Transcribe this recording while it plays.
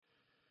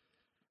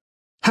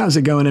How's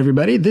it going,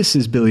 everybody? This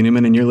is Billy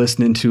Newman, and you're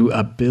listening to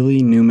a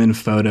Billy Newman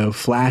photo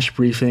flash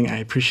briefing. I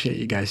appreciate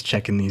you guys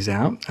checking these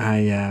out. I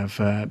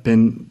have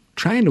been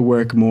trying to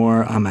work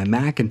more on my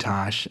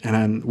Macintosh,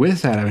 and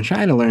with that, I've been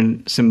trying to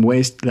learn some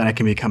ways that I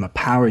can become a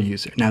power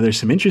user. Now, there's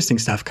some interesting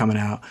stuff coming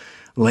out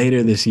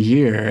later this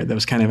year that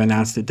was kind of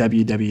announced at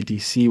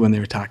WWDC when they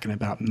were talking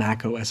about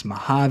macOS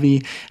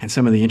Mojave and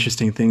some of the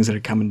interesting things that are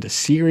coming to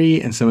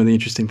Siri and some of the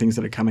interesting things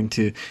that are coming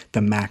to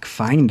the Mac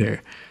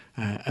Finder.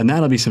 And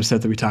that'll be some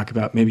stuff that we talk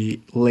about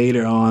maybe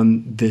later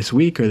on this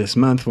week or this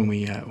month when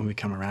we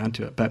come around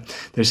to it. But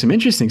there's some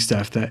interesting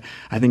stuff that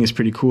I think is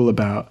pretty cool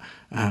about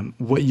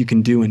what you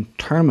can do in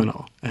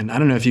Terminal. And I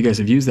don't know if you guys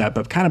have used that,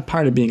 but kind of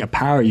part of being a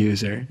power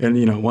user.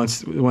 And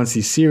once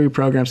these Siri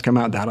programs come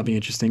out, that'll be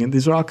interesting. And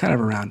these are all kind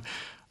of around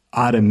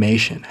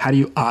automation. How do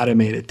you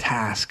automate a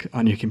task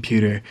on your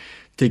computer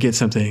to get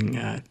something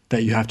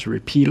that you have to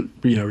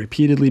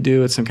repeatedly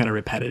do? It's some kind of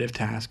repetitive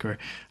task, or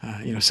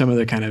some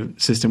other kind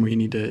of system where you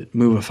need to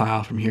move a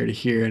file from here to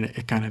here, and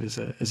it kind of is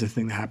a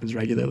thing that happens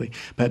regularly.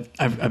 But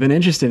I've been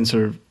interested in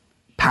sort of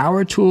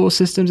power tool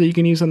systems that you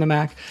can use on the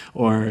Mac,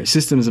 or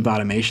systems of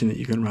automation that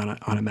you can run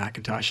on a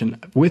Macintosh. And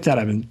with that,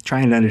 I've been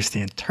trying to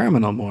understand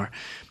Terminal more.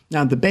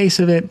 Now, at the base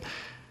of it,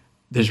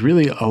 there's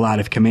really a lot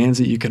of commands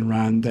that you can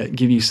run that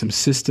give you some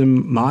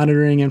system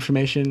monitoring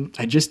information.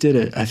 I just did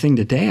a thing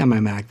today on my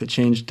Mac that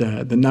changed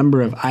the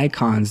number of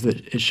icons that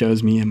it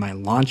shows me in my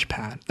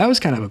Launchpad. That was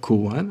kind of a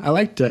cool one. I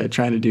liked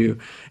trying to do,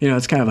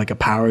 it's kind of like a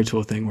power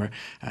tool thing where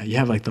you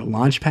have like the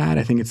Launchpad.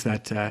 I think it's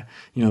that, the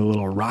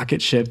little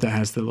rocket ship that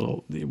has the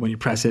little, when you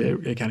press it,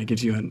 it kind of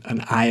gives you an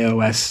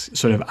iOS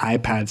sort of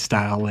iPad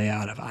style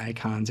layout of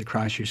icons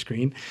across your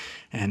screen.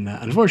 And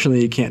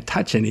unfortunately, you can't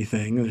touch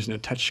anything. There's no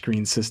touch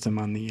screen system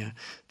on the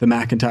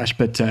Macintosh,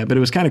 but it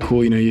was kind of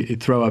cool. You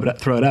throw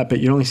it up, but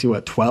you only see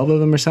 12 of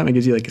them or something. It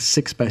gives you like a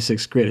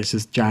 6x6 grid. It's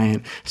this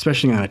giant,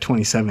 especially on a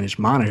 27-inch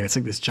monitor. It's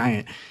like this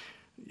giant,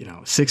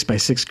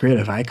 6x6 grid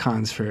of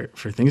icons for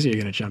things that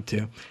you're going to jump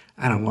to.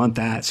 I don't want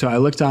that. So I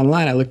looked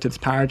online. I looked at this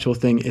power tool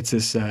thing. It's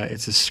a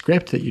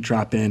script that you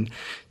drop in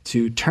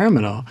to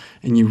Terminal,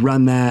 and you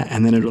run that,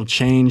 and then it'll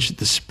change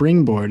the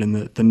springboard and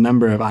the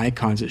number of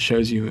icons it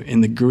shows you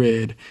in the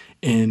grid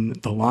in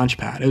the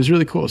Launchpad. It was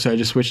really cool. So I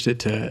just switched it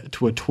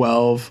to a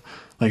 12,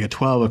 like a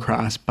 12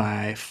 across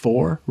by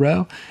 4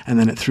 row, and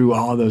then it threw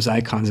all those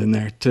icons in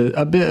there to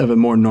a bit of a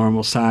more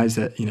normal size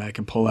that I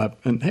can pull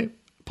up. And hey,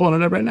 pulling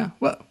it up right now.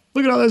 Whoa,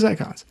 look at all those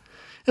icons.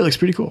 It looks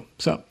pretty cool.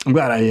 So I'm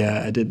glad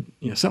I did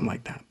something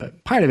like that.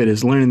 But part of it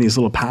is learning these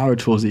little power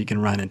tools that you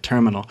can run in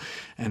Terminal.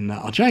 And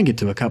I'll try and get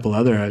to a couple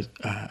others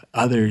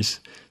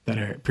that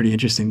are pretty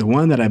interesting. The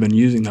one that I've been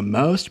using the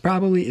most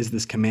probably is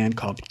this command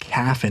called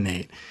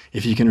caffeinate.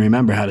 If you can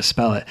remember how to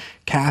spell it,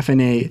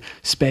 caffeinate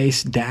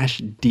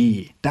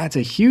 -D. That's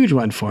a huge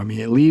one for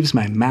me. It leaves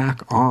my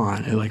Mac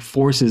on. It like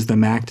forces the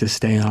Mac to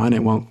stay on.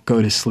 It won't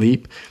go to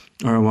sleep,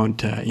 or it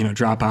won't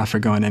drop off or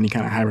go in any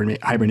kind of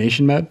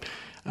hibernation mode.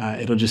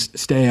 It'll just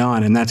stay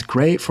on, and that's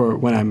great for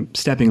when I'm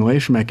stepping away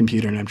from my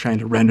computer and I'm trying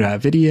to render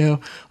out video,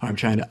 or I'm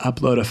trying to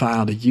upload a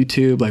file to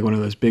YouTube, like one of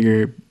those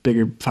bigger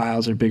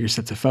files or bigger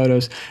sets of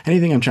photos.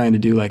 Anything I'm trying to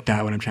do like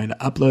that when I'm trying to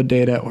upload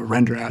data or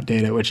render out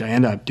data, which I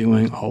end up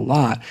doing a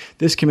lot,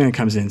 this command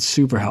comes in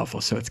super helpful.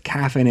 So it's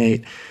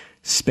caffeinate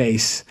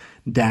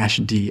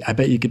 -D. I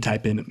bet you could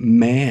type in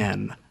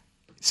man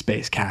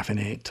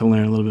caffeinate to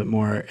learn a little bit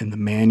more in the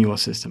manual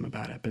system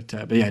about it.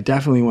 But yeah,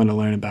 definitely want to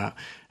learn about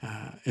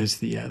is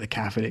the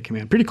caffeinate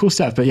command. Pretty cool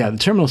stuff. But yeah, the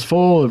Terminal's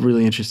full of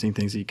really interesting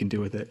things that you can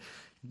do with it.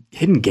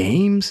 Hidden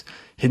games,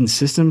 hidden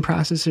system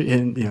processor,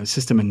 hidden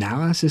system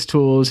analysis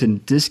tools,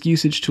 hidden disk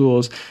usage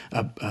tools,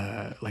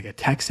 like a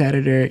text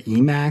editor,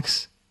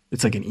 Emacs.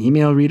 It's like an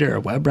email reader or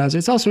a web browser.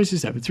 It's all sorts of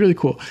stuff. It's really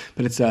cool,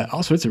 but it's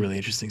all sorts of really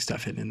interesting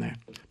stuff hidden in there.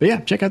 But yeah,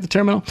 check out the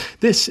Terminal.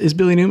 This is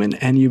Billy Newman,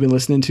 and you've been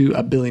listening to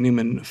a Billy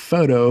Newman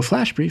photo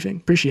flash briefing.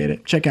 Appreciate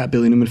it. Check out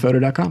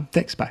billynewmanphoto.com.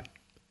 Thanks. Bye.